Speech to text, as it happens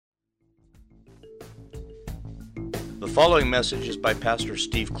The following message is by Pastor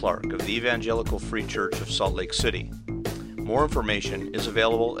Steve Clark of the Evangelical Free Church of Salt Lake City. More information is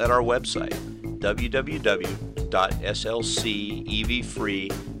available at our website,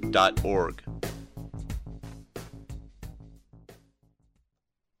 www.slcevfree.org.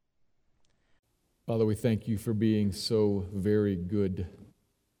 Father, we thank you for being so very good,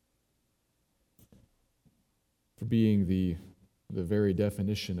 for being the very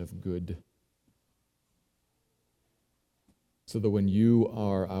definition of good, so that when you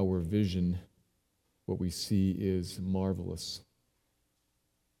are our vision, what we see is marvelous,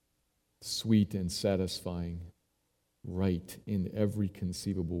 sweet and satisfying, right in every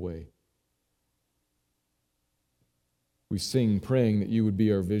conceivable way. We sing praying that you would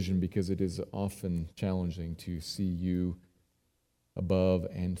be our vision because it is often challenging to see you above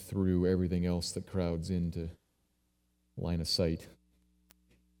and through everything else that crowds into line of sight.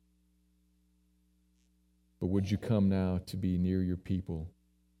 But would you come now to be near your people,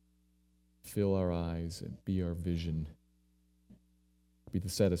 fill our eyes and be our vision, be the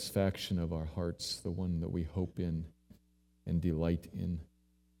satisfaction of our hearts, the one that we hope in and delight in.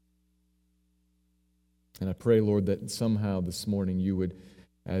 And I pray, Lord, that somehow this morning you would,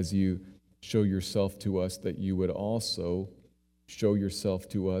 as you show yourself to us, that you would also show yourself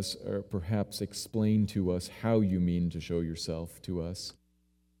to us, or perhaps explain to us how you mean to show yourself to us.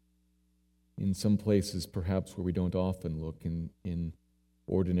 In some places, perhaps, where we don't often look in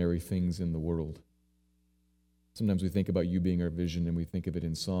ordinary things in the world. Sometimes we think about you being our vision, and we think of it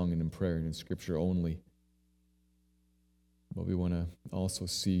in song and in prayer and in Scripture only. But we want to also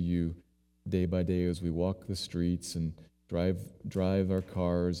see you day by day as we walk the streets and drive our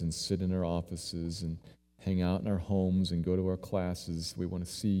cars and sit in our offices and hang out in our homes and go to our classes. We want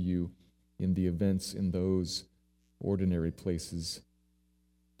to see you in the events in those ordinary places,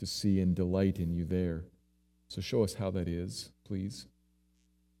 to see and delight in you there. So show us how that is, please.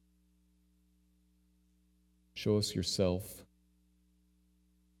 Show us yourself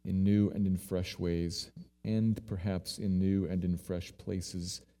in new and in fresh ways, and perhaps in new and in fresh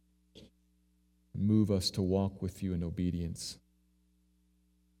places. Move us to walk with you in obedience.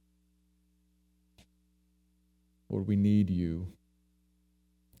 Lord, we need you.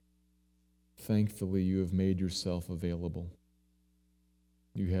 Thankfully, you have made yourself available.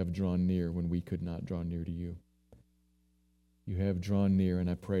 You have drawn near when we could not draw near to you. You have drawn near, and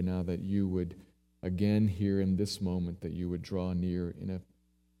I pray now that you would, again here in this moment, that you would draw near in a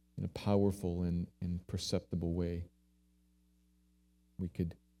powerful and perceptible way. We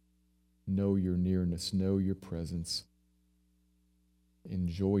could know your nearness, know your presence,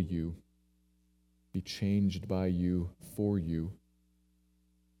 enjoy you, be changed by you, for you.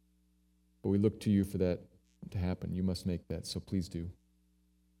 But we look to you for that to happen. You must make that, so please do.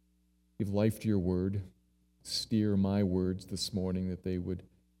 Give life to your word. Steer my words this morning that they would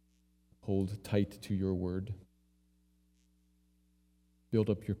hold tight to your word.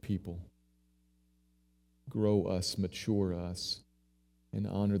 Build up your people. Grow us, mature us, and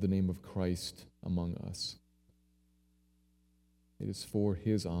honor the name of Christ among us. It is for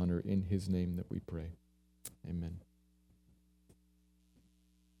his honor, in his name, that we pray. Amen.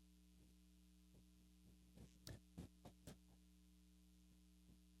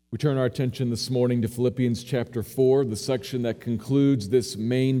 We turn our attention this morning to Philippians chapter 4, the section that concludes this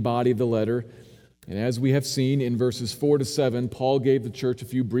main body of the letter. And as we have seen in verses 4 to 7, Paul gave the church a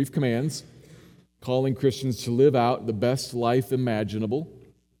few brief commands, calling Christians to live out the best life imaginable,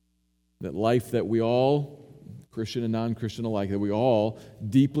 that life that we all, Christian and non-Christian alike, that we all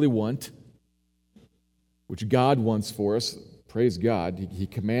deeply want, which God wants for us. Praise God, He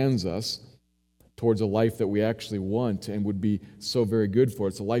commands us towards a life that we actually want and would be so very good for.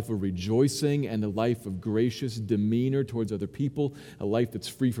 It's a life of rejoicing and a life of gracious demeanor towards other people, a life that's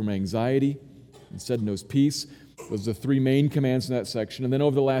free from anxiety, instead knows peace. Those are the three main commands in that section. And then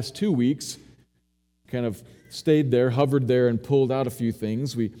over the last 2 weeks, kind of stayed there, hovered there, and pulled out a few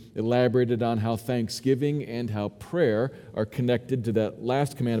things. We elaborated on how thanksgiving and how prayer are connected to that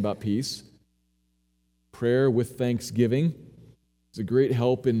last command about peace. Prayer with thanksgiving is a great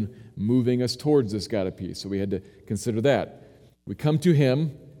help in moving us towards this God of peace. So we had to consider that. We come to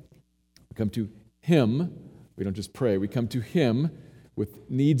Him. We don't just pray. We come to Him with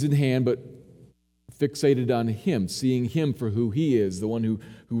needs in hand, but fixated on Him, seeing Him for who He is, the one who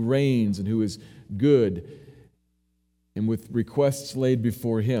reigns and who is good. And with requests laid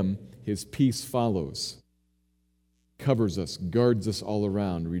before Him, His peace follows, covers us, guards us all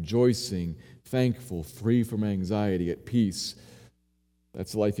around, rejoicing, thankful, free from anxiety, at peace.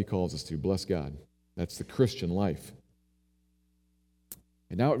 That's the life He calls us to. Bless God. That's the Christian life.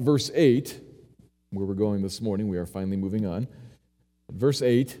 And now at verse 8, where we're going this morning. We are finally moving on. Verse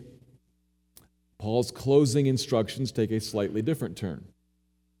 8, Paul's closing instructions take a slightly different turn.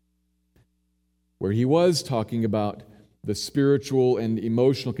 Where he was talking about the spiritual and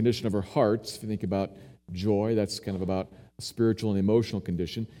emotional condition of our hearts, if you think about joy, that's kind of about a spiritual and emotional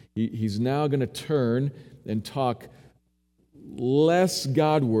condition. He's now going to turn and talk less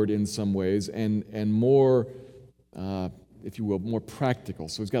Godward in some ways and more, if you will, more practical.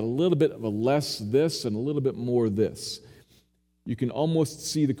 So he's got a little bit of a less this and a little bit more this. You can almost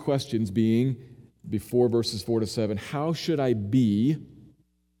see the questions being, before verses 4 to 7, how should I be?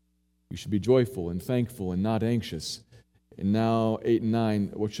 You should be joyful and thankful and not anxious. And now 8 and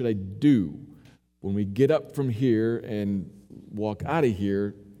 9, what should I do? When we get up from here and walk out of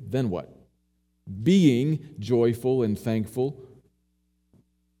here, then what? Being joyful and thankful,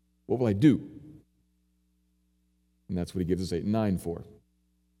 what will I do? And that's what he gives us 8 and 9 for.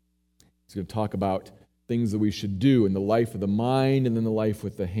 He's going to talk about things that we should do in the life of the mind and then the life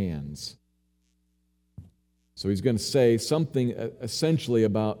with the hands. So he's going to say something essentially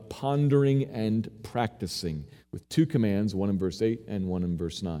about pondering and practicing with two commands, one in verse 8 and one in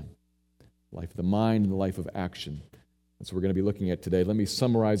verse 9. Life of the mind and the life of action. That's what we're going to be looking at today. Let me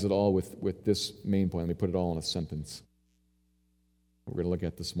summarize it all with this main point. Let me put it all in a sentence. We're going to look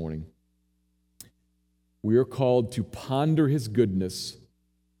at this morning. We are called to ponder His goodness,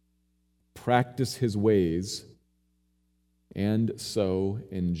 practice His ways, and so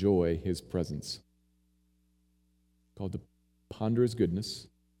enjoy His presence. Called to ponder His goodness,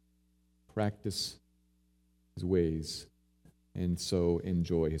 practice His ways, and so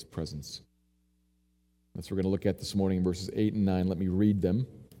enjoy His presence. That's what we're going to look at this morning in verses 8 and 9. Let me read them.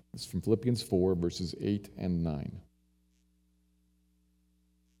 This is from Philippians 4, verses 8 and 9.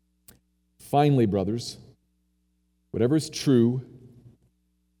 Finally, brothers, whatever is true,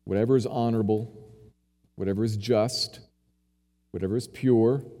 whatever is honorable, whatever is just, whatever is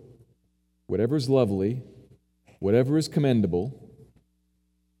pure, whatever is lovely, whatever is commendable,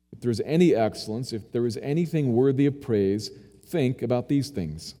 if there is any excellence, if there is anything worthy of praise, think about these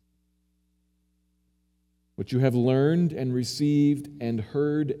things. What you have learned and received and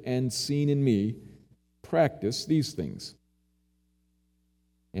heard and seen in me, practice these things,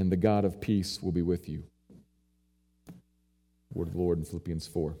 and the God of peace will be with you. Word of the Lord in Philippians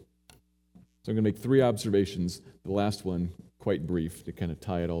 4. So I'm going to make three observations, the last one quite brief to kind of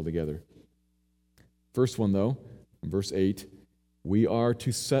tie it all together. First one, though, in verse 8, we are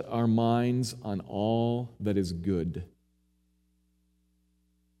to set our minds on all that is good.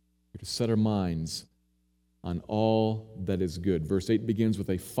 We're to set our minds on all that is good. Verse 8 begins with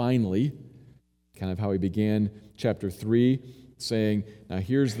a finally, kind of how he began chapter 3, saying, now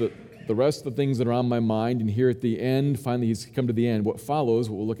here's the rest of the things that are on my mind, and here at the end, finally he's come to the end. What follows,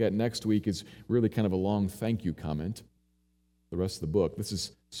 what we'll look at next week, is really kind of a long thank you comment, the rest of the book. This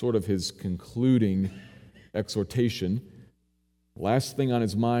is sort of his concluding exhortation. Last thing on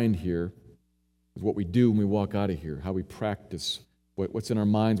his mind here is what we do when we walk out of here, how we practice, what's in our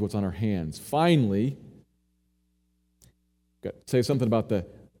minds, what's on our hands. Finally, got to say something about the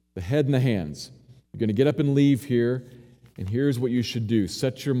head and the hands. You're going to get up and leave here, and here's what you should do.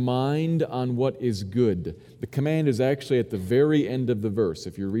 Set your mind on what is good. The command is actually at the very end of the verse.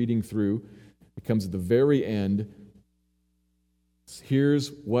 If you're reading through, it comes at the very end.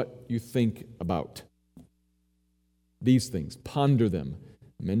 Here's what you think about. These things, ponder them,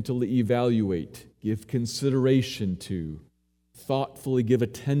 mentally evaluate, give consideration to, thoughtfully give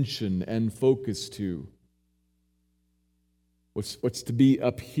attention and focus to. What's to be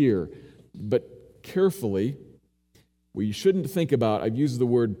up here? But carefully, we shouldn't think about, I've used the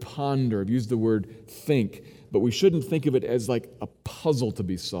word ponder, I've used the word think, but we shouldn't think of it as like a puzzle to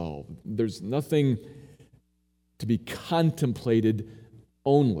be solved. There's nothing to be contemplated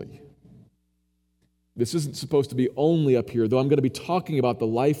only. This isn't supposed to be only up here, though I'm going to be talking about the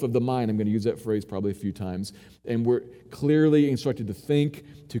life of the mind. I'm going to use that phrase probably a few times. And we're clearly instructed to think,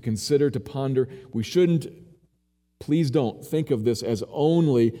 to consider, to ponder. We shouldn't, please don't think of this as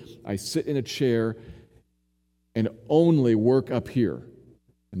only I sit in a chair and only work up here,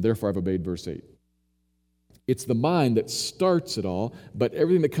 and therefore I've obeyed verse 8. It's the mind that starts it all, but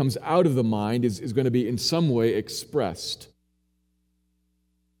everything that comes out of the mind is going to be in some way expressed.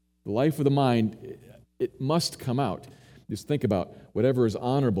 The life of the mind, it must come out. Just think about whatever is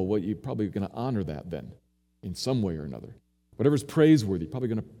honorable, well, you're probably going to honor that then in some way or another. Whatever is praiseworthy, you're probably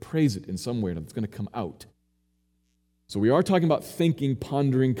going to praise it in some way or another. It's going to come out. So we are talking about thinking,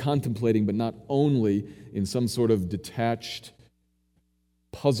 pondering, contemplating, but not only in some sort of detached,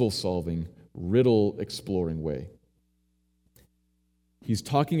 puzzle-solving, riddle-exploring way. He's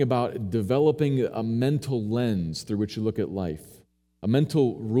talking about developing a mental lens through which you look at life, a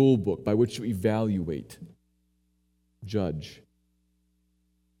mental rule book by which you evaluate, judge.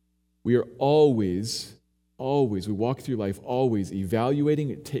 We are always, we walk through life always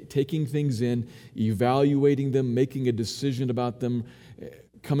evaluating, taking things in, evaluating them, making a decision about them,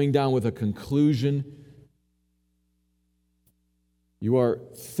 coming down with a conclusion. You are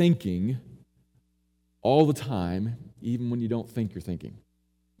thinking all the time, even when you don't think you're thinking.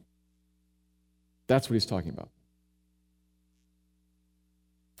 That's what he's talking about.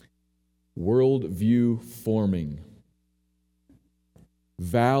 Worldview forming.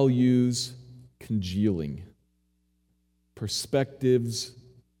 Values congealing. Perspectives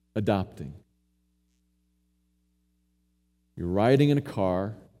adopting. You're riding in a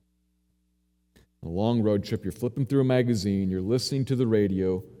car, on a long road trip, you're flipping through a magazine, you're listening to the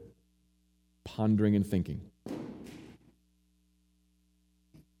radio, pondering and thinking.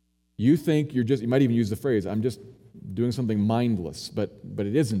 You think you might even use the phrase, I'm just doing something mindless, but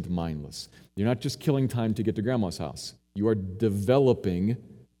it isn't mindless. You're not just killing time to get to grandma's house. You are developing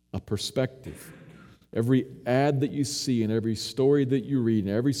a perspective. Every ad that you see and every story that you read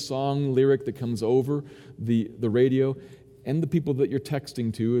and every song lyric that comes over the radio and the people that you're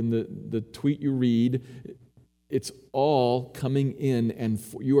texting to and the tweet you read, it's all coming in and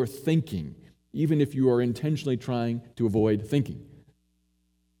you are thinking, even if you are intentionally trying to avoid thinking.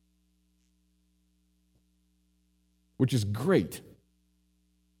 Which is great.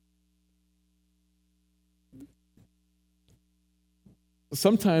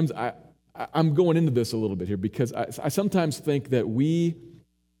 Sometimes I'm going into this a little bit here because I sometimes think that we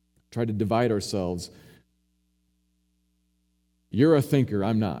try to divide ourselves. You're a thinker,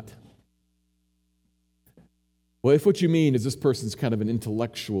 I'm not. Well, if what you mean is this person's kind of an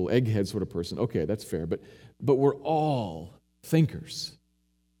intellectual, egghead sort of person, okay, that's fair, but we're all thinkers.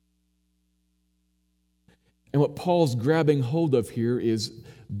 And what Paul's grabbing hold of here is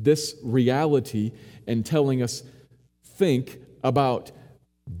this reality and telling us, think about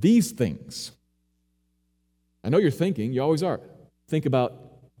these things. I know you're thinking, you always are. Think about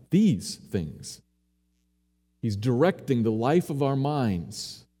these things. He's directing the life of our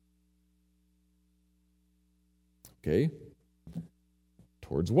minds. Okay?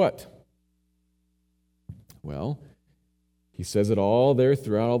 Towards what? Well, he says it all there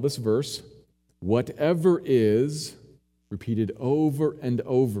throughout all this verse. Whatever is, repeated over and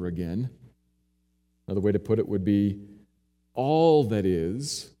over again. Another way to put it would be all that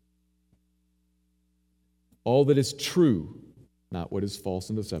is true, not what is false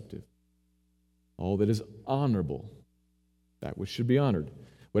and deceptive. All that is honorable, that which should be honored.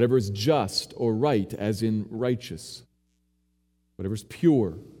 Whatever is just or right, as in righteous. Whatever is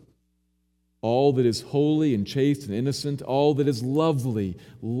pure. All that is holy and chaste and innocent. All that is lovely,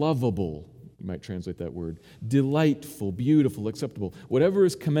 lovable. You might translate that word. Delightful, beautiful, acceptable. Whatever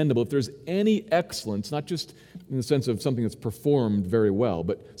is commendable. If there's any excellence, not just in the sense of something that's performed very well,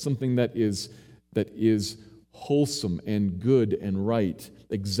 but something that is wholesome and good and right,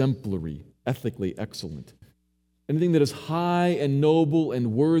 exemplary, ethically excellent. Anything that is high and noble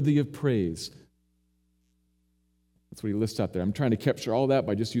and worthy of praise. That's what he lists out there. I'm trying to capture all that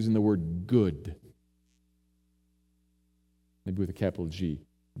by just using the word good. Maybe with a capital G.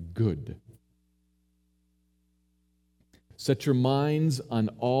 Good. Set your minds on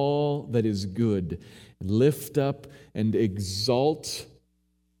all that is good. Lift up and exalt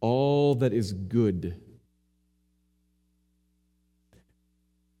all that is good.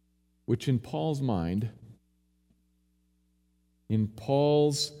 Which in Paul's mind, in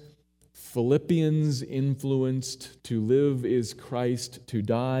Paul's Philippians influenced to live is Christ, to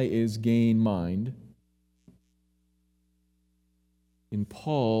die is gain mind, in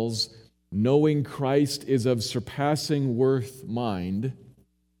Paul's knowing Christ is of surpassing worth mind,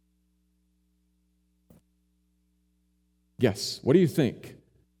 yes, what do you think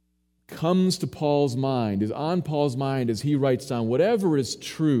comes to Paul's mind, is on Paul's mind as he writes down whatever is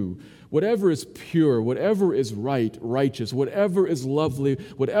true, whatever is pure, whatever is right, righteous, whatever is lovely,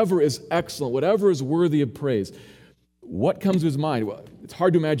 whatever is excellent, whatever is worthy of praise? What comes to his mind? Well, it's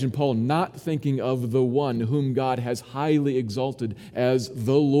hard to imagine Paul not thinking of the one whom God has highly exalted as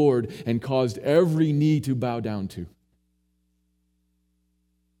the Lord and caused every knee to bow down to.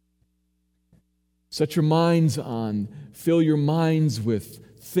 Set your minds on, fill your minds with,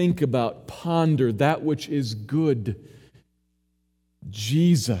 think about, ponder that which is good.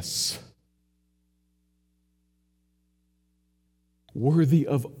 Jesus. worthy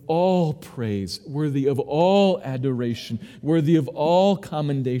of all praise, worthy of all adoration, worthy of all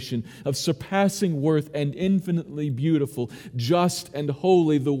commendation, of surpassing worth and infinitely beautiful, just and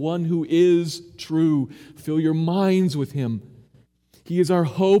holy, the one who is true. Fill your minds with Him. He is our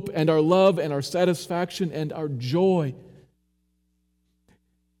hope and our love and our satisfaction and our joy.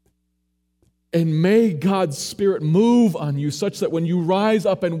 And may God's Spirit move on you such that when you rise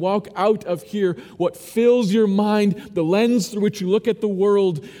up and walk out of here, what fills your mind, the lens through which you look at the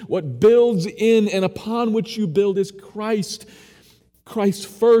world, what builds in and upon which you build is Christ. Christ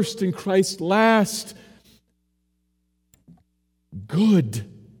first and Christ last. Good.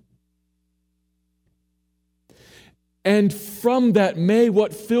 And from that, may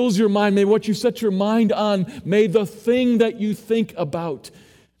what fills your mind, may what you set your mind on, may the thing that you think about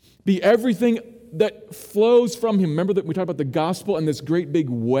be everything that flows from Him. Remember that we talked about the gospel and this great big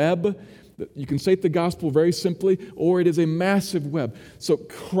web? You can say the gospel very simply, or it is a massive web. So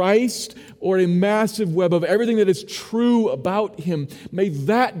Christ, or a massive web of everything that is true about Him, may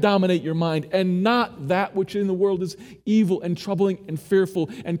that dominate your mind, and not that which in the world is evil and troubling and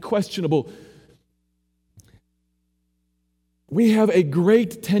fearful and questionable. We have a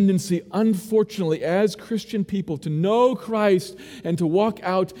great tendency, unfortunately, as Christian people, to know Christ and to walk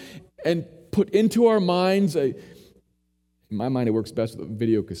out and put into our minds in my mind it works best with a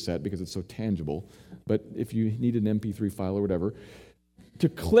video cassette because it's so tangible, but if you need an MP3 file or whatever, to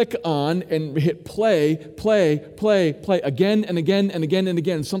click on and hit play again and again and again and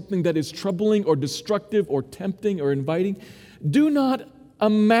again, something that is troubling or destructive or tempting or inviting. Do not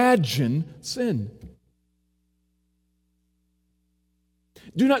imagine sin.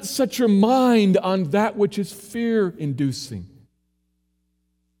 Do not set your mind on that which is fear-inducing.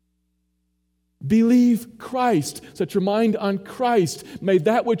 Believe Christ. Set your mind on Christ. May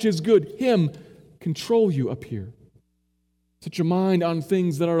that which is good, Him, control you up here. Set your mind on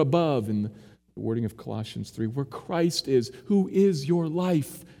things that are above, in the wording of Colossians 3, where Christ is, who is your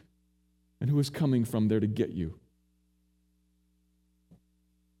life, and who is coming from there to get you.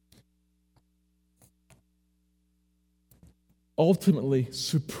 Ultimately,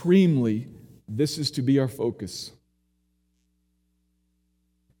 supremely, this is to be our focus.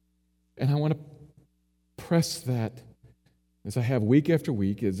 And I want to press that, as I have week after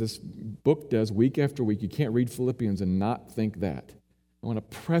week, as this book does week after week. You can't read Philippians and not think that. I want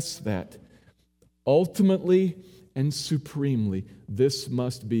to press that. Ultimately and supremely, this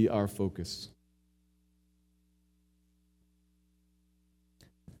must be our focus.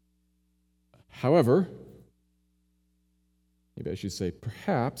 However, maybe I should say,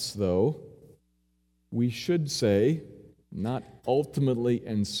 perhaps, though, we should say, not ultimately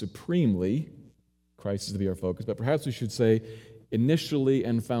and supremely, Christ is to be our focus, but perhaps we should say, initially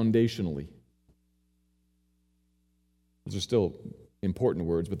and foundationally. Those are still important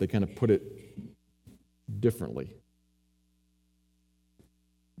words, but they kind of put it differently.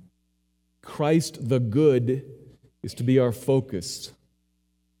 Christ the good is to be our focus.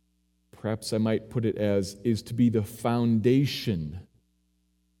 Perhaps I might put it as, is to be the foundation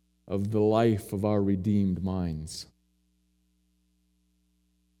of the life of our redeemed minds.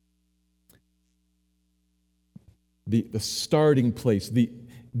 The starting place,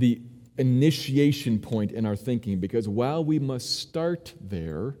 the initiation point in our thinking, because while we must start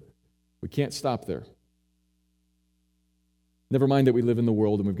there, we can't stop there. Never mind that we live in the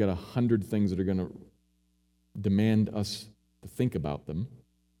world and we've got 100 things that are going to demand us to think about them,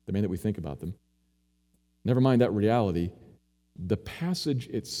 demand that we think about them. Never mind that reality. The passage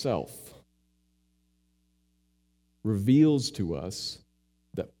itself reveals to us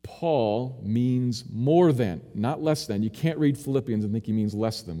that Paul means more than, not less than. You can't read Philippians and think he means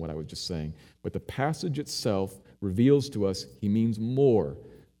less than what I was just saying. But the passage itself reveals to us he means more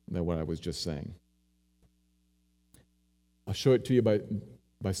than what I was just saying. I'll show it to you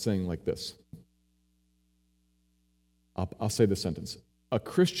by saying like this. I'll say this sentence. A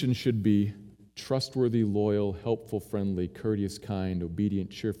Christian should be trustworthy, loyal, helpful, friendly, courteous, kind, obedient,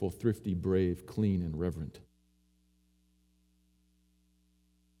 cheerful, thrifty, brave, clean, and reverent.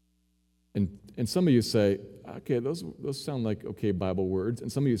 And some of you say, okay, those sound like okay Bible words.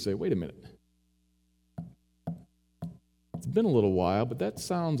 And some of you say, wait a minute. It's been a little while, but that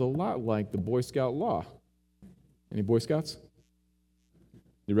sounds a lot like the Boy Scout law. Any Boy Scouts?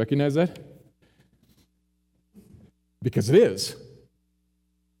 You recognize that? Because it is.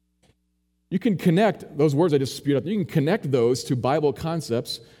 You can connect those words I just spewed out. You can connect those to Bible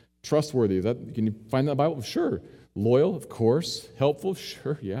concepts. Trustworthy. Can you find that in the Bible? Sure. Loyal, of course. Helpful?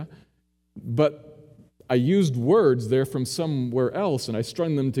 Sure, yeah. But I used words there from somewhere else, and I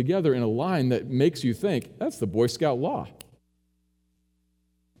strung them together in a line that makes you think, that's the Boy Scout law.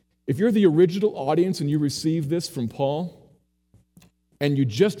 If you're the original audience and you receive this from Paul, and you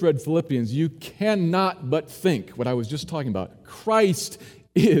just read Philippians, you cannot but think what I was just talking about. Christ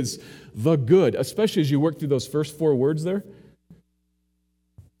is the good, especially as you work through those first 4 words there.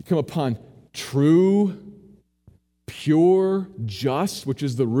 You come upon true, pure, just, which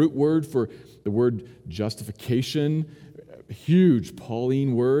is the root word for the word justification, a huge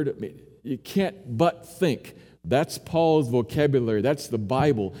Pauline word. I mean, you can't but think. That's Paul's vocabulary. That's the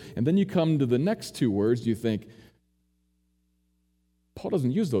Bible. And then you come to the next 2 words, you think, Paul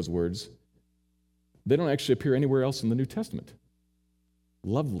doesn't use those words. They don't actually appear anywhere else in the New Testament.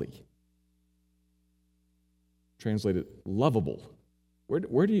 Lovely. Translated lovable.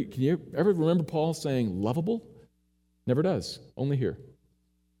 Where do you, can you ever remember Paul saying lovable? Never does. Only here.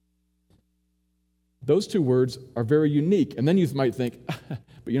 Those 2 words are very unique. And then you might think,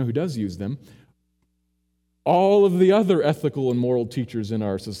 but you know who does use them? All of the other ethical and moral teachers in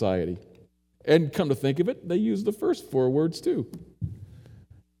our society. And come to think of it, they use the first 4 words too.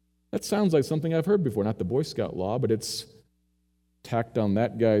 That sounds like something I've heard before. Not the Boy Scout law, but it's tacked on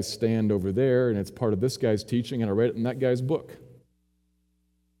that guy's stand over there, and it's part of this guy's teaching, and I read it in that guy's book.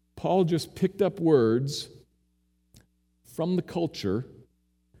 Paul just picked up words from the culture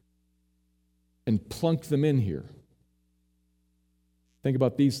and plunked them in here. Think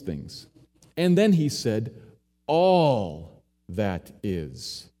about these things. And then he said, all that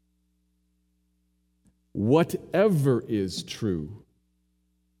is. Whatever is true.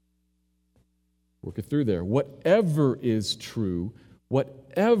 Work it through there. Whatever is true,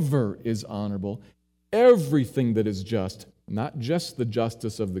 whatever is honorable, everything that is just, not just the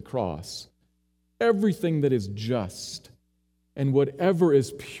justice of the cross, everything that is just, and whatever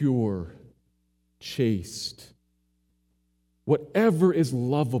is pure, chaste, whatever is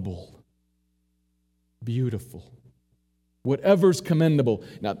lovable, beautiful, whatever's commendable.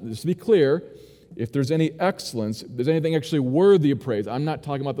 Now, just to be clear, if there's any excellence, if there's anything actually worthy of praise, I'm not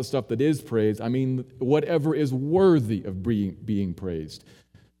talking about the stuff that is praised. I mean whatever is worthy of being praised.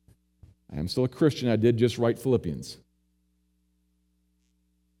 I am still a Christian. I did just write Philippians.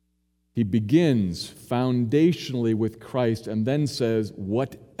 He begins foundationally with Christ and then says,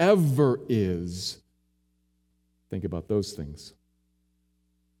 whatever is. Think about those things.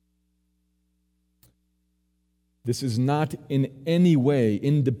 This is not in any way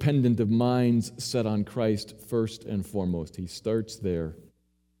independent of minds set on Christ first and foremost. He starts there.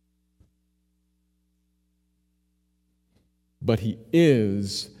 But he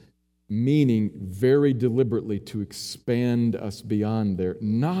is meaning very deliberately to expand us beyond there.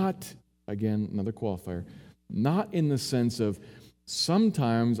 Not, again, another qualifier, not in the sense of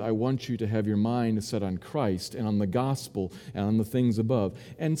sometimes I want you to have your mind set on Christ and on the gospel and on the things above.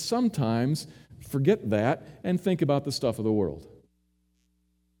 And sometimes forget that and think about the stuff of the world.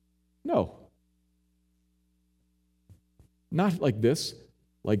 No. Not like this,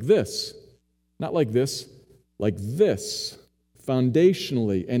 like this. Not like this, like this.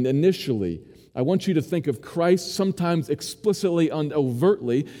 Foundationally and initially, I want you to think of Christ sometimes explicitly and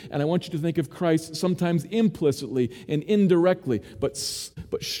overtly, and I want you to think of Christ sometimes implicitly and indirectly, but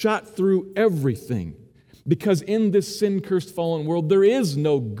shot through everything. Because in this sin-cursed fallen world, there is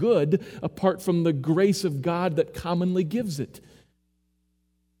no good apart from the grace of God that commonly gives it.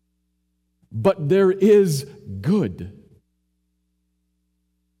 But there is good.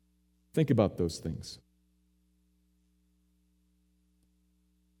 Think about those things.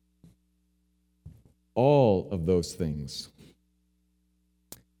 All of those things.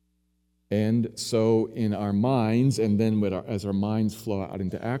 And so in our minds, and then as our minds flow out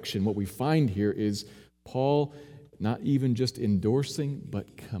into action, what we find here is Paul not even just endorsing,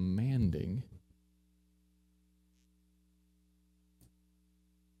 but commanding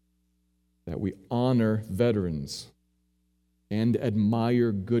that we honor veterans and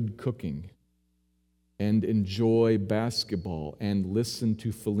admire good cooking and enjoy basketball and listen to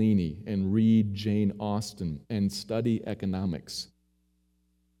Fellini and read Jane Austen and study economics.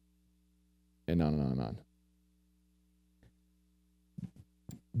 And on and on and on.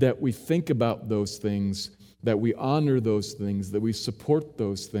 That we think about those things, that we honor those things, that we support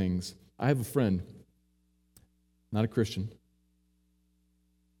those things. I have a friend, not a Christian,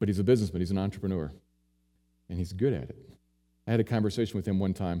 but he's a businessman, he's an entrepreneur, and he's good at it. I had a conversation with him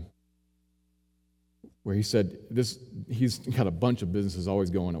one time where he said he's got a bunch of businesses always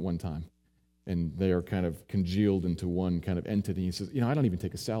going at one time, and they are kind of congealed into one kind of entity. He says, I don't even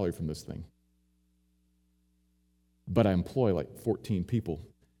take a salary from this thing, but I employ like 14 people.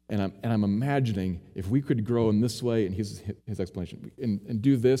 And I'm imagining if we could grow in this way, and his explanation, and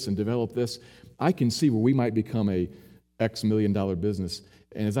do this and develop this, I can see where we might become a X $1 million business.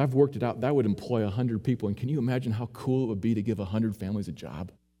 And as I've worked it out, that would employ 100 people. And can you imagine how cool it would be to give 100 families a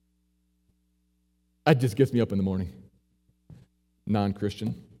job? That just gets me up in the morning.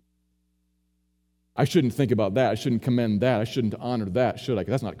 Non-Christian. I shouldn't think about that. I shouldn't commend that. I shouldn't honor that, should I?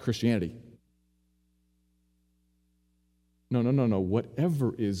 Because that's not Christianity. No.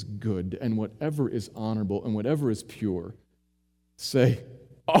 Whatever is good and whatever is honorable and whatever is pure, say,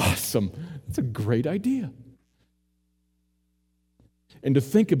 awesome. That's a great idea. And to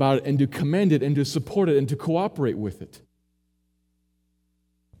think about it and to commend it and to support it and to cooperate with it.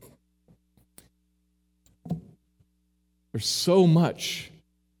 There's so much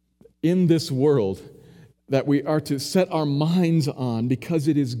in this world that we are to set our minds on because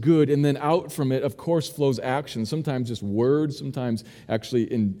it is good, and then out from it, of course, flows action, sometimes just words, sometimes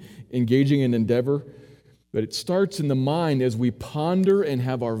actually engaging in endeavor. But it starts in the mind as we ponder and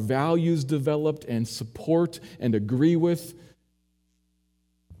have our values developed and support and agree with.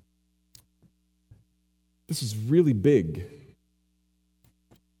 This is really big.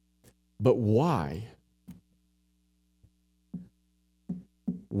 But why?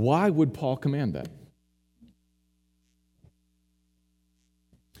 Why would Paul command that?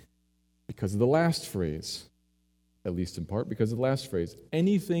 Because of the last phrase, at least in part because of the last phrase,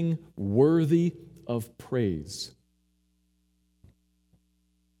 anything worthy of praise.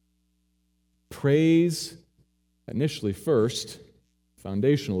 Praise, initially first,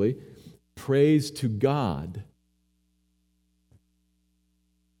 foundationally, praise to God.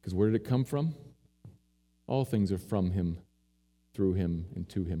 Because where did it come from? All things are from Him, through Him, and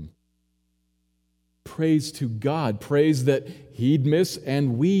to Him. Praise to God. Praise that He'd miss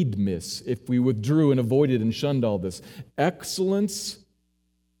and we'd miss if we withdrew and avoided and shunned all this. Excellence,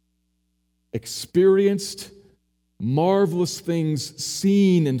 experienced, marvelous things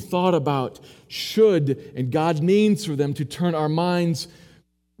seen and thought about should, and God means for them to turn our minds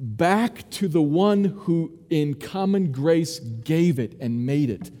back to the one who in common grace gave it and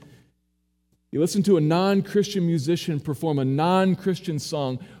made it. You listen to a non-Christian musician perform a non-Christian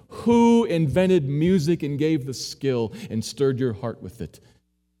song. Who invented music and gave the skill and stirred your heart with it?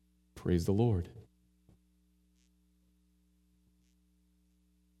 Praise the Lord.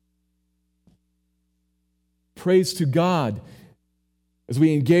 Praise to God as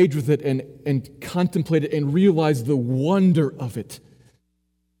we engage with it and contemplate it and realize the wonder of it.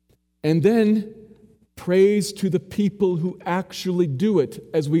 And then praise to the people who actually do it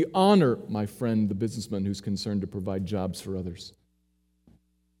as we honor my friend, the businessman who's concerned to provide jobs for others.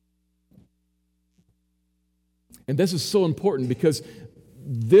 And this is so important because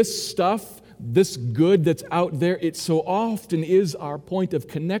this stuff, this good that's out there, it so often is our point of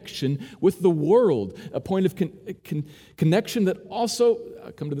connection with the world, a point of connection that also,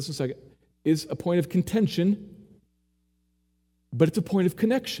 I'll come to this in a second, is a point of contention, but it's a point of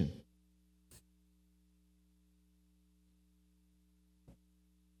connection.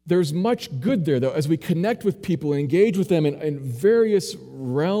 There's much good there, though, as we connect with people and engage with them in various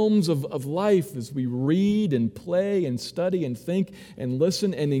realms of life, as we read and play and study and think and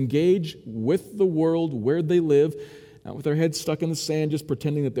listen and engage with the world where they live, not with our heads stuck in the sand, just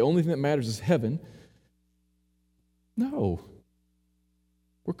pretending that the only thing that matters is heaven. No.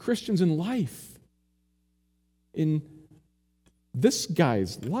 We're Christians in life, in this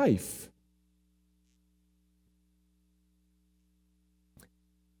guy's life.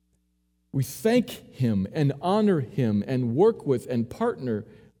 We thank Him and honor Him and work with and partner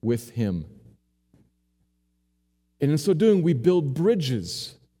with Him. And in so doing, we build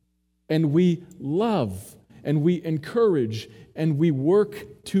bridges and we love and we encourage and we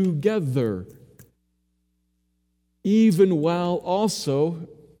work together. Even while also,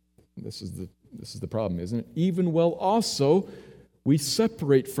 this is the problem, isn't it? Even while also we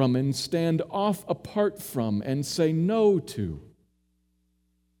separate from and stand off apart from and say no to.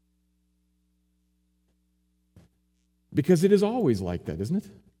 Because it is always like that, isn't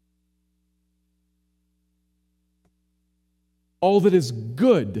it? All that is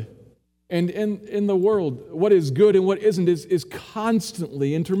good, and in the world, what is good and what isn't is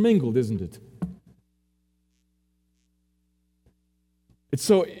constantly intermingled, isn't it? It's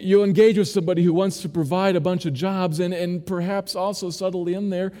so you'll engage with somebody who wants to provide a bunch of jobs, and perhaps also subtly in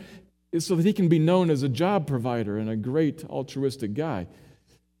there is so that he can be known as a job provider and a great altruistic guy.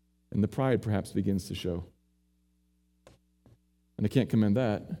 And the pride perhaps begins to show. And I can't commend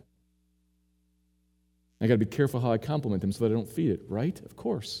that. I got to be careful how I compliment him so that I don't feed it, right? Of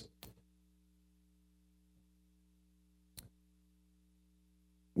course.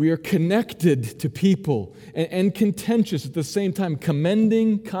 We are connected to people and contentious at the same time,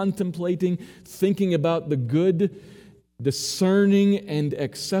 commending, contemplating, thinking about the good discerning and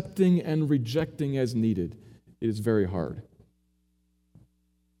accepting and rejecting as needed. It is very hard.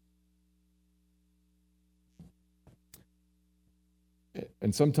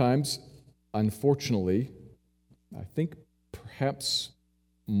 And sometimes, unfortunately, I think perhaps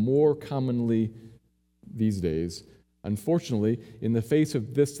more commonly these days, unfortunately, in the face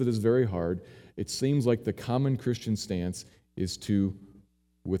of this that is very hard, it seems like the common Christian stance is to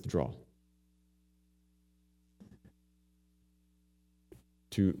withdraw.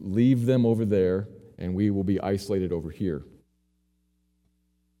 To leave them over there, and we will be isolated over here.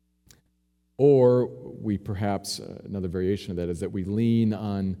 Or we perhaps, another variation of that is that we lean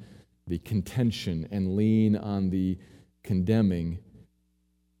on the contention and lean on the condemning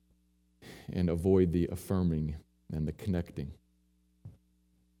and avoid the affirming and the connecting.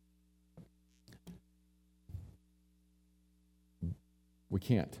 We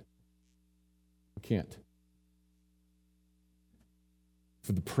can't. We can't.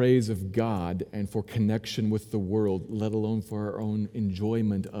 For the praise of God and for connection with the world, let alone for our own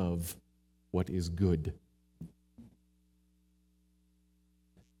enjoyment of what is good.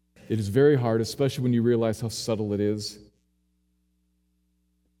 It is very hard, especially when you realize how subtle it is.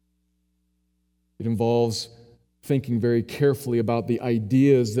 It involves thinking very carefully about the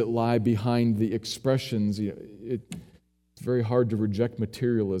ideas that lie behind the expressions. It's very hard to reject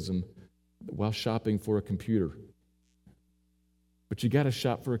materialism while shopping for a computer. But you got to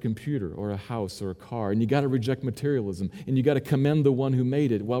shop for a computer or a house or a car, and you got to reject materialism, and you got to commend the one who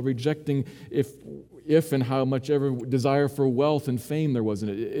made it while rejecting if and how much ever desire for wealth and fame there was in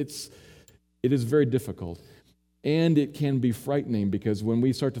it. It is very difficult, and it can be frightening because when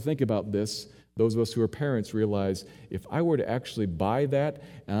we start to think about this, those of us who are parents realize if I were to actually buy that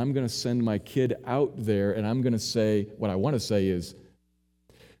and I'm going to send my kid out there and I'm going to say, what I want to say is,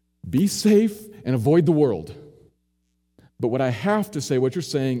 be safe and avoid the world. But what I have to say, what you're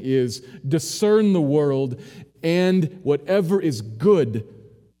saying is discern the world and whatever is good,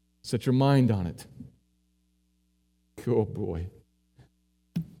 set your mind on it. Oh boy.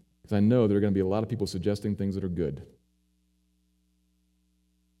 Because I know there are going to be a lot of people suggesting things that are good.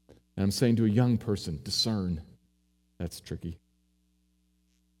 And I'm saying to a young person, discern. That's tricky.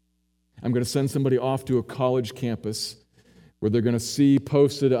 I'm going to send somebody off to a college campus where they're going to see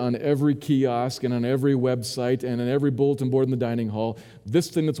posted on every kiosk and on every website and on every bulletin board in the dining hall, this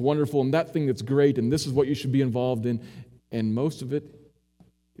thing that's wonderful and that thing that's great and this is what you should be involved in. And most of it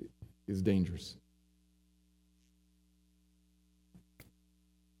is dangerous.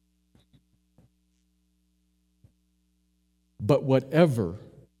 But whatever,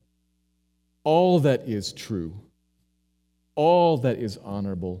 all that is true, all that is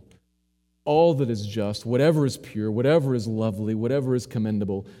honorable, all that is just, whatever is pure, whatever is lovely, whatever is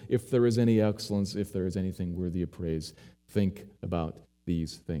commendable, if there is any excellence, if there is anything worthy of praise, think about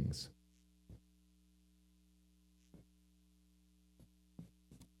these things.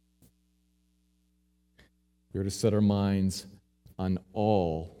 We are to set our minds on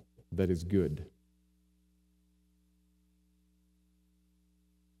all that is good.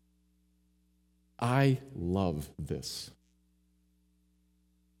 I love this.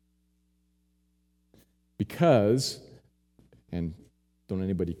 Because, and don't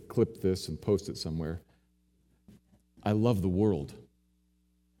anybody clip this and post it somewhere, I love the world.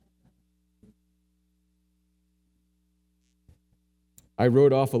 I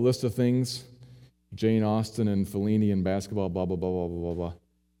wrote off a list of things, Jane Austen and Fellini and basketball, blah, blah, blah, blah, blah, blah, blah.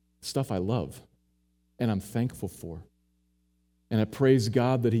 Stuff I love and I'm thankful for. And I praise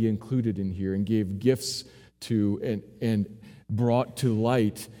God that He included in here and gave gifts to and brought to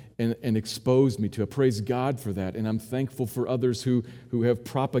light and exposed me to. I praise God for that, and I'm thankful for others who have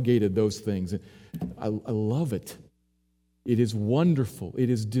propagated those things. I love it. It is wonderful. It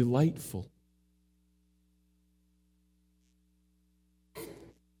is delightful.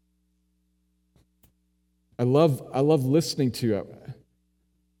 I love listening to.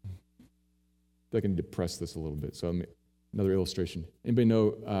 I can depress this a little bit. So another illustration. Anybody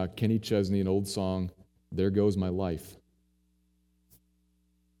know Kenny Chesney, an old song, "There Goes My Life"?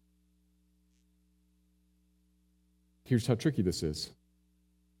 Here's how tricky this is.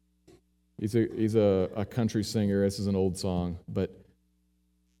 He's a country singer. This is an old song. But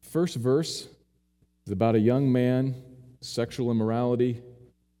first verse is about a young man, sexual immorality,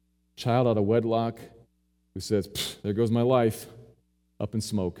 child out of wedlock, who says, "There goes my life, up in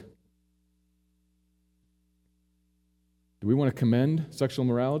smoke." Do we want to commend sexual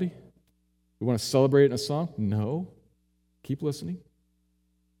immorality? Do we want to celebrate it in a song? No. Keep listening.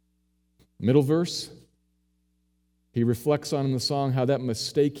 Middle verse. He reflects on in the song how that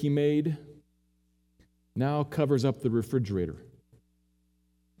mistake he made now covers up the refrigerator.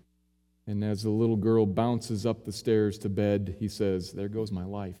 And as the little girl bounces up the stairs to bed, he says, "There goes my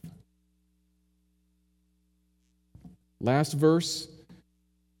life." Last verse,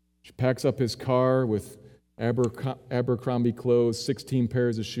 she packs up his car with Abercrombie clothes, 16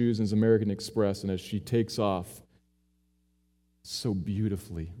 pairs of shoes, and his American Express, and as she takes off, so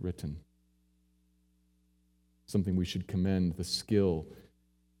beautifully written. Something we should commend, the skill.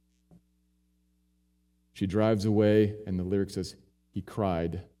 She drives away, and the lyric says, "He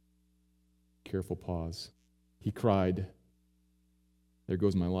cried." Careful pause. He cried, "There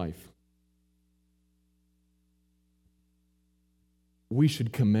goes my life." We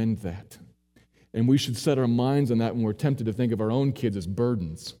should commend that. And we should set our minds on that when we're tempted to think of our own kids as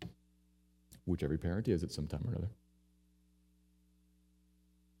burdens, which every parent is at some time or another.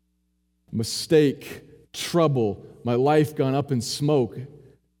 Mistake, trouble, my life gone up in smoke.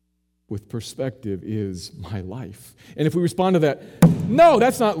 With perspective is my life. And if we respond to that, no,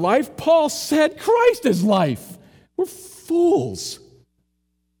 that's not life. Paul said Christ is life. We're fools.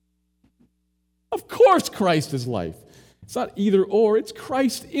 Of course Christ is life. It's not either or, it's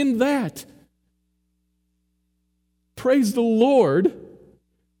Christ in that. Praise the Lord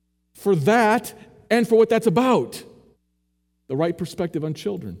for that and for what that's about. The right perspective on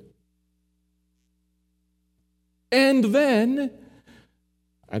children. And then,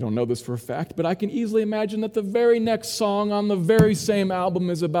 I don't know this for a fact, but I can easily imagine that the very next song on the very same album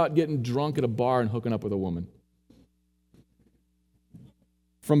is about getting drunk at a bar and hooking up with a woman.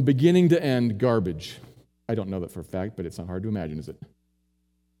 From beginning to end, garbage. I don't know that for a fact, but it's not hard to imagine, is it?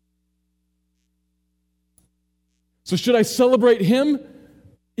 So should I celebrate him?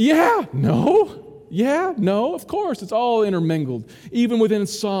 Yeah, no. Yeah, no, of course. It's all intermingled. Even within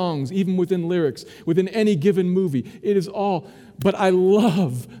songs, even within lyrics, within any given movie. It is all. But I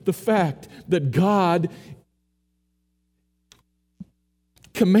love the fact that God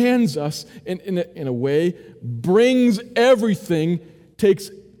commands us in a way, brings everything, takes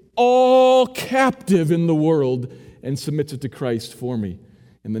all captive in the world, and submits it to Christ for me,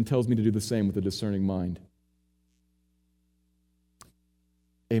 and then tells me to do the same with a discerning mind.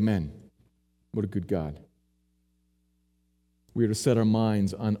 Amen. What a good God. We are to set our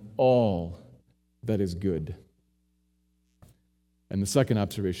minds on all that is good. And the second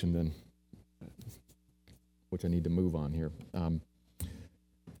observation then, which I need to move on here.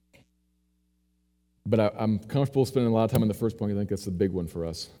 But I'm comfortable spending a lot of time on the first point. I think that's the big one for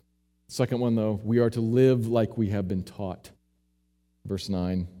us. Second one, though, we are to live like we have been taught. Verse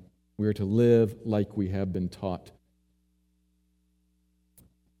 9, we are to live like we have been taught.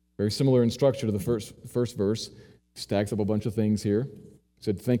 Very similar in structure to the first verse. Stacks up a bunch of things here. He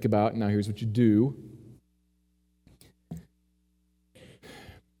said, think about, now here's what you do.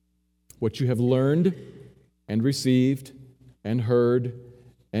 What you have learned and received and heard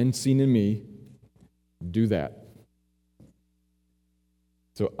and seen in me, do that.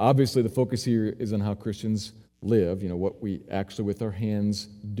 So obviously the focus here is on how Christians live, what we actually with our hands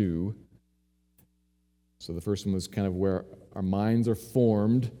do. So the first one was kind of where our minds are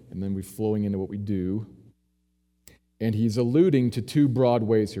formed, and then we're flowing into what we do. And he's alluding to two broad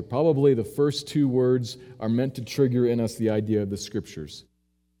ways here. Probably the first two words are meant to trigger in us the idea of the Scriptures.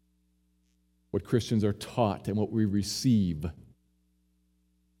 What Christians are taught and what we receive.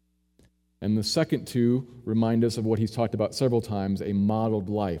 And the second two remind us of what he's talked about several times, a modeled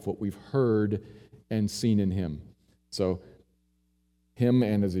life, what we've heard and seen in him. So him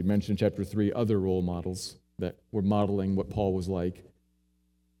and, as he mentioned in chapter 3, other role models that were modeling what Paul was like.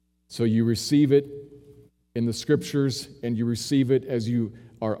 So you receive it in the Scriptures, and you receive it as you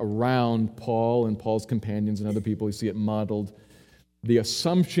are around Paul and Paul's companions and other people. You see it modeled. The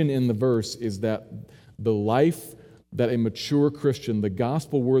assumption in the verse is that the life that a mature Christian, the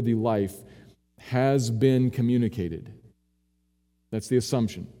gospel-worthy life, has been communicated. That's the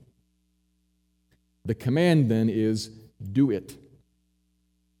assumption. The command then is, do it.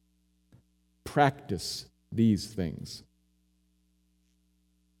 Practice these things.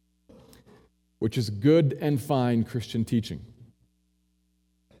 Which is good and fine Christian teaching.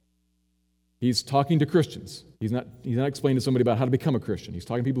 He's talking to Christians. He's not explaining to somebody about how to become a Christian. He's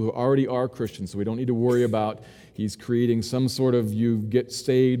talking to people who already are Christians, so we don't need to worry about he's creating some sort of you get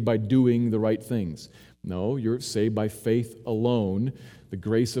saved by doing the right things. No, you're saved by faith alone, the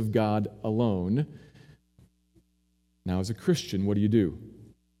grace of God alone. Now, as a Christian, what do?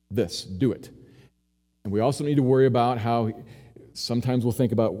 This, do it. And we also need to worry about how sometimes we'll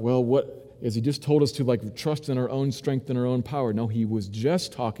think about, as he just told us to trust in our own strength and our own power. No, he was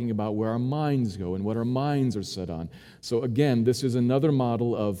just talking about where our minds go and what our minds are set on. So again, this is another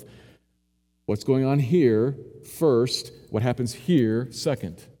model of What's going on here first, what happens here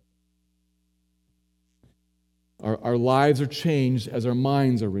second. Our lives are changed as our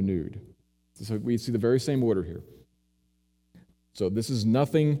minds are renewed. So we see the very same order here. So this is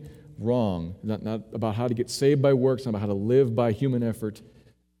nothing wrong, not about how to get saved by works, not about how to live by human effort,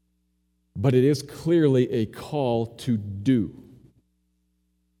 but it is clearly a call to do,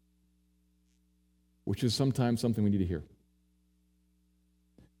 which is sometimes something we need to hear.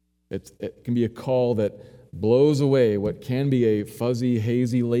 It can be a call that blows away what can be a fuzzy,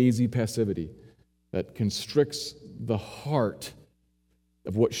 hazy, lazy passivity that constricts the heart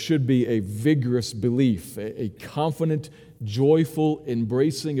of what should be a vigorous belief, a confident, joyful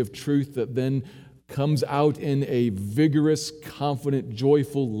embracing of truth that then comes out in a vigorous, confident,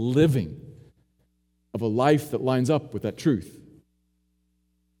 joyful living of a life that lines up with that truth.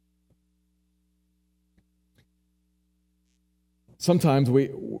 Sometimes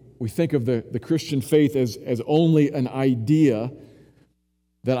we think of the Christian faith as only an idea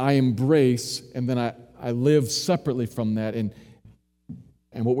that I embrace and then I live separately from that. And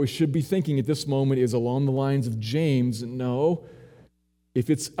what we should be thinking at this moment is along the lines of James. No, if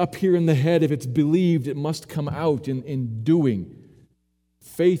it's up here in the head, if it's believed, it must come out in doing.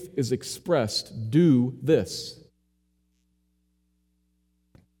 Faith is expressed, do this.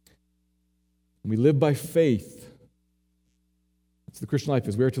 We live by faith. That's the Christian life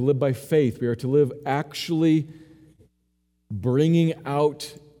is. We are to live by faith. We are to live actually bringing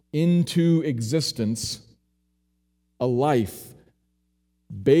out into existence a life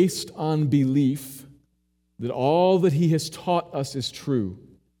based on belief that all that He has taught us is true.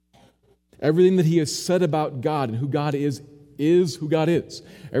 Everything that He has said about God and who God is who God is.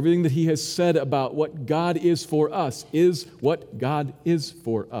 Everything that He has said about what God is for us is what God is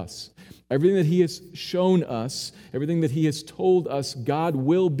for us. Everything that He has shown us, everything that He has told us God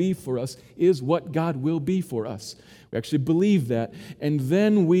will be for us is what God will be for us. We actually believe that. And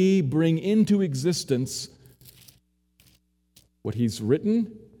then we bring into existence what He's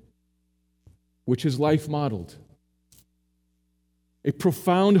written, which is life modeled. A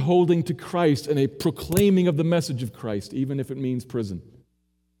profound holding to Christ and a proclaiming of the message of Christ, even if it means prison.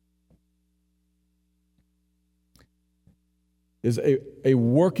 Is a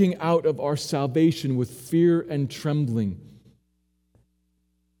working out of our salvation with fear and trembling.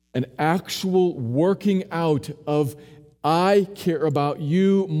 An actual working out of, I care about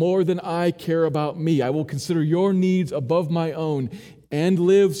you more than I care about me. I will consider your needs above my own and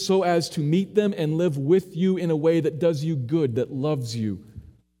live so as to meet them and live with you in a way that does you good, that loves you.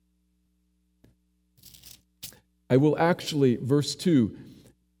 I will actually,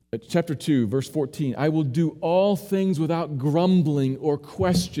 chapter 2, verse 14, I will do all things without grumbling or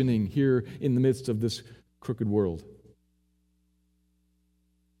questioning here in the midst of this crooked world.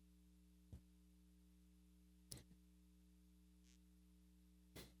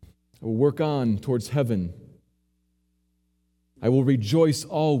 I will work on towards heaven. I will rejoice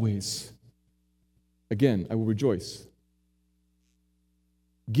always. Again, I will rejoice.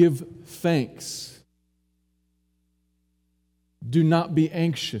 Give thanks. Do not be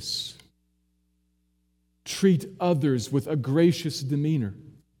anxious. Treat others with a gracious demeanor.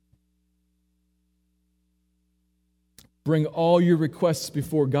 Bring all your requests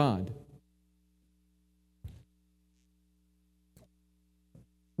before God.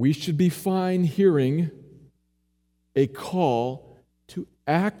 We should be fine hearing a call to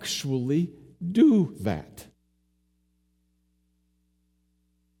actually do that.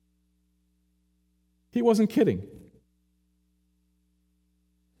 He wasn't kidding.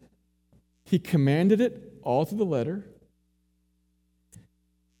 He commanded it all through the letter,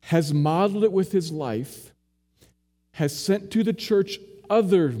 has modeled it with his life, has sent to the church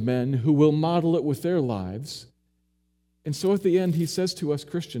other men who will model it with their lives. And so at the end, he says to us,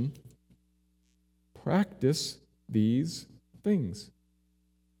 Christian, practice these things.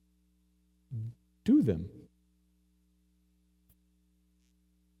 Do them.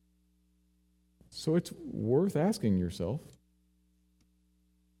 So it's worth asking yourself,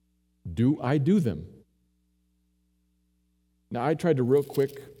 do I do them? Now, I tried to real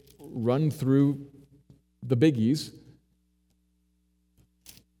quick run through the biggies.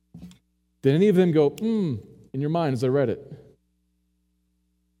 Did any of them go, in your mind as I read it?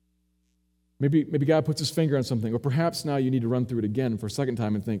 Maybe God puts his finger on something, or perhaps now you need to run through it again for a second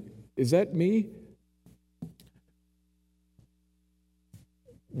time and think, is that me?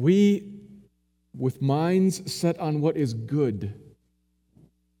 We, with minds set on what is good,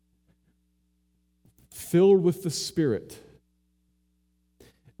 filled with the Spirit,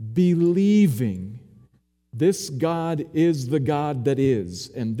 believing This God is the God that is,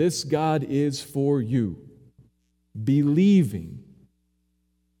 and this God is for you. Believing,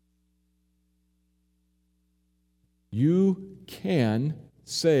 you can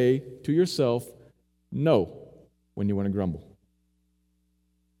say to yourself no when you want to grumble.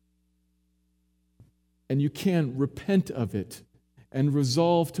 And you can repent of it and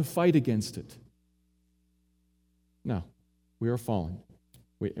resolve to fight against it. Now, we are fallen,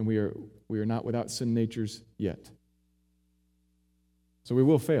 and we are not without sin natures yet. So we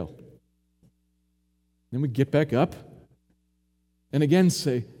will fail. Then we get back up and again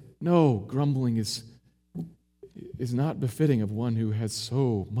say, no, grumbling is not befitting of one who has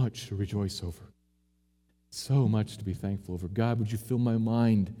so much to rejoice over, so much to be thankful over. God, would you fill my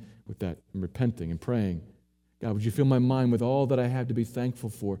mind with that, and repenting and praying. God, would you fill my mind with all that I have to be thankful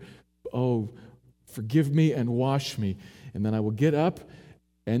for? Oh, forgive me and wash me. And then I will get up,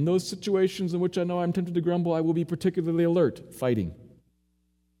 and those situations in which I know I'm tempted to grumble, I will be particularly alert, fighting.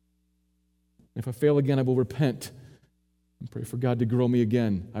 If I fail again, I will repent and pray for God to grow me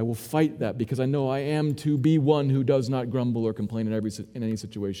again. I will fight that because I know I am to be one who does not grumble or complain in any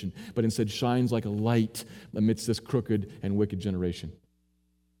situation, but instead shines like a light amidst this crooked and wicked generation.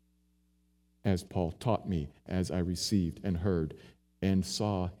 As Paul taught me, as I received and heard and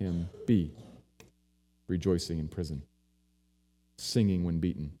saw him be, rejoicing in prison, singing when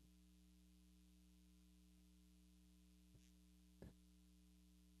beaten.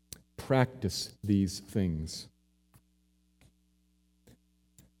 Practice these things.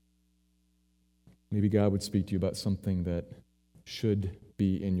 Maybe God would speak to you about something that should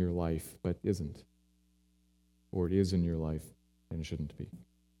be in your life, but isn't. Or it is in your life and it shouldn't be.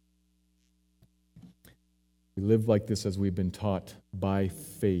 We live like this as we've been taught by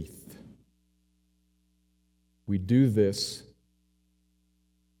faith. We do this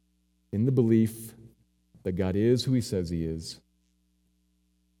in the belief that God is who He says He is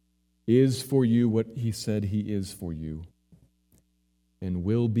for you what He said He is for you, and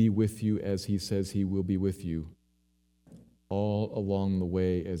will be with you as He says He will be with you all along the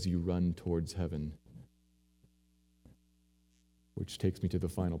way as you run towards heaven. Which takes me to the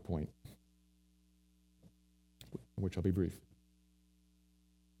final point, which I'll be brief.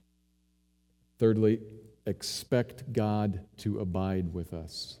 Thirdly, expect God to abide with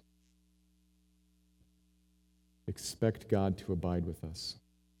us. Expect God to abide with us.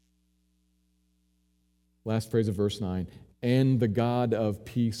 Last phrase of verse 9, and the God of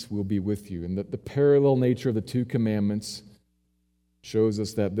peace will be with you. And the parallel nature of the two commandments shows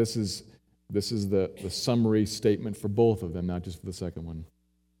us that this is the summary statement for both of them, not just for the second one.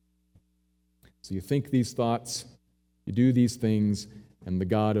 So you think these thoughts, you do these things, and the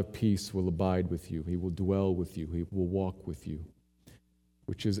God of peace will abide with you. He will dwell with you. He will walk with you,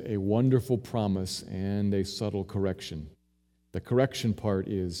 which is a wonderful promise and a subtle correction. The correction part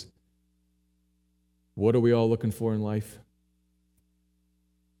is, what are we all looking for in life?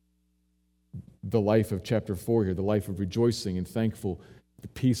 The life of chapter 4 here, the life of rejoicing and thankful, the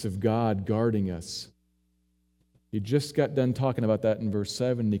peace of God guarding us. He just got done talking about that in verse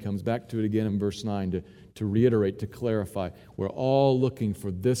 7, and he comes back to it again in verse 9 to reiterate, to clarify. We're all looking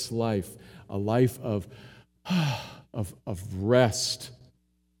for this life, a life of rest,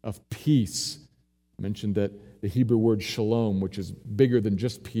 of peace. I mentioned that the Hebrew word shalom, which is bigger than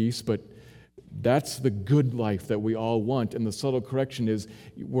just peace, but that's the good life that we all want. And the subtle correction is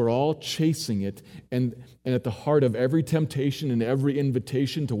we're all chasing it. And at the heart of every temptation and every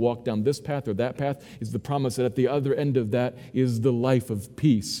invitation to walk down this path or that path is the promise that at the other end of that is the life of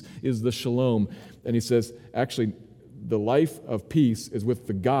peace, is the shalom. And he says, actually, the life of peace is with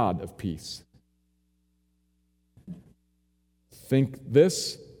the God of peace. Think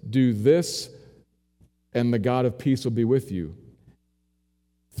this, do this, and the God of peace will be with you.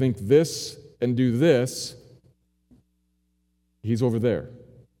 Think this and do this, He's over there.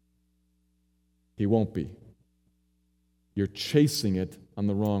 He won't be. You're chasing it on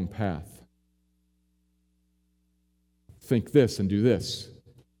the wrong path. Think this and do this,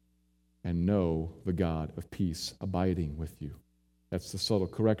 and know the God of peace abiding with you. That's the subtle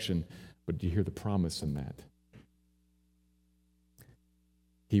correction, but do you hear the promise in that?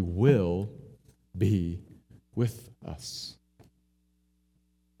 He will be with us,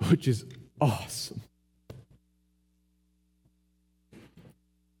 which is awesome.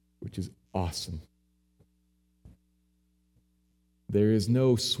 Which is awesome. There is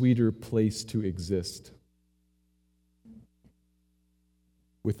no sweeter place to exist.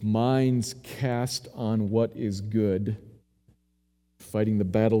 With minds cast on what is good, fighting the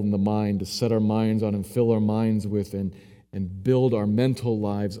battle in the mind to set our minds on and fill our minds with and build our mental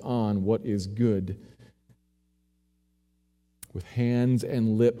lives on what is good. with hands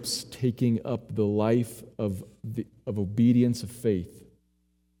and lips taking up the life of obedience, of faith.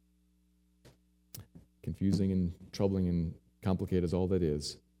 Confusing and troubling and complicated as all that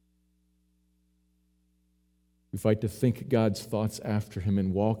is. We fight to think God's thoughts after Him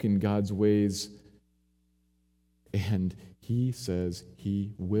and walk in God's ways. And He says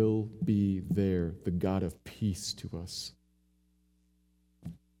He will be there, the God of peace to us.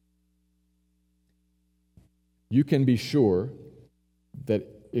 You can be sure that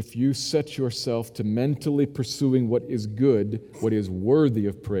if you set yourself to mentally pursuing what is good, what is worthy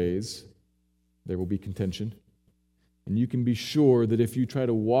of praise, there will be contention. And you can be sure that if you try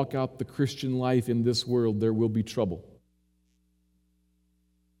to walk out the Christian life in this world, there will be trouble.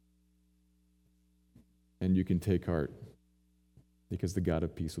 And you can take heart, because the God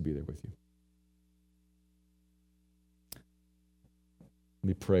of peace will be there with you. Let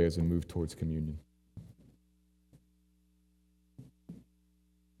me pray as we move towards communion.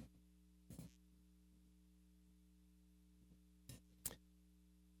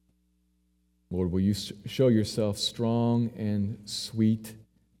 Lord, will you show yourself strong and sweet,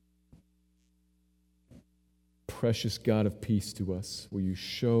 precious God of peace to us? Will you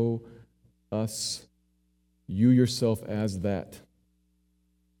show us you yourself as that?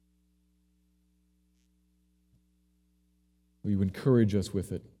 Will you encourage us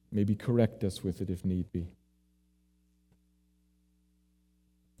with it? Maybe correct us with it if need be.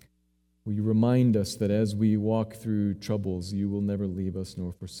 Will you remind us that as we walk through troubles, you will never leave us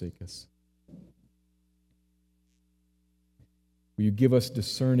nor forsake us? Will you give us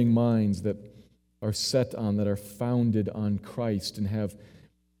discerning minds that are set on, that are founded on Christ, and have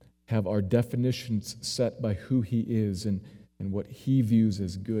our definitions set by who He is and what He views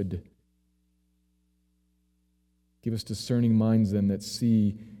as good? Give us discerning minds then that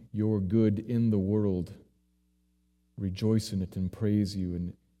see your good in the world, rejoice in it and praise you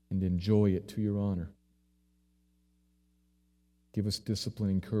and enjoy it to your honor. Give us discipline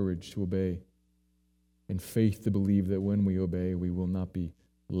and courage to obey, and faith to believe that when we obey, we will not be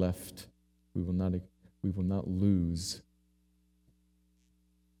left. We will not lose.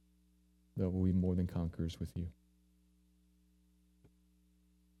 That will be more than conquerors with you.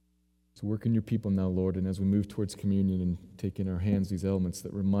 So work in your people now, Lord, and as we move towards communion and take in our hands these elements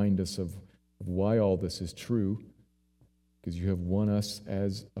that remind us of why all this is true, because you have won us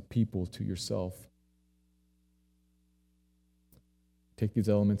as a people to yourself. Take these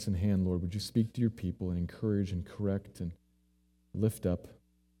elements in hand, Lord. Would you speak to your people and encourage and correct and lift up?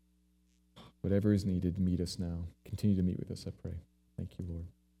 Whatever is needed, meet us now. Continue to meet with us, I pray. Thank you, Lord.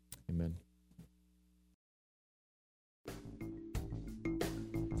 Amen.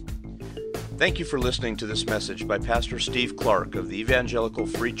 Thank you for listening to this message by Pastor Steve Clark of the Evangelical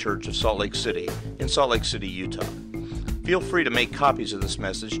Free Church of Salt Lake City in Salt Lake City, Utah. Feel free to make copies of this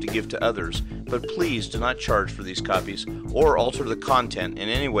message to give to others, but please do not charge for these copies or alter the content in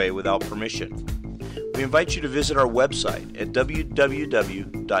any way without permission. We invite you to visit our website at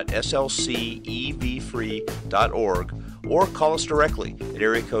www.slcevfree.org or call us directly at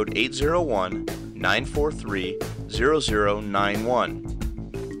area code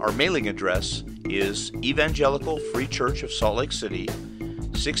 801-943-0091. Our mailing address is Evangelical Free Church of Salt Lake City,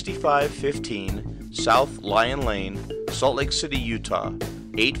 6515 South Lion Lane, Salt Lake City, Utah,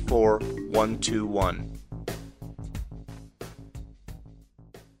 84121.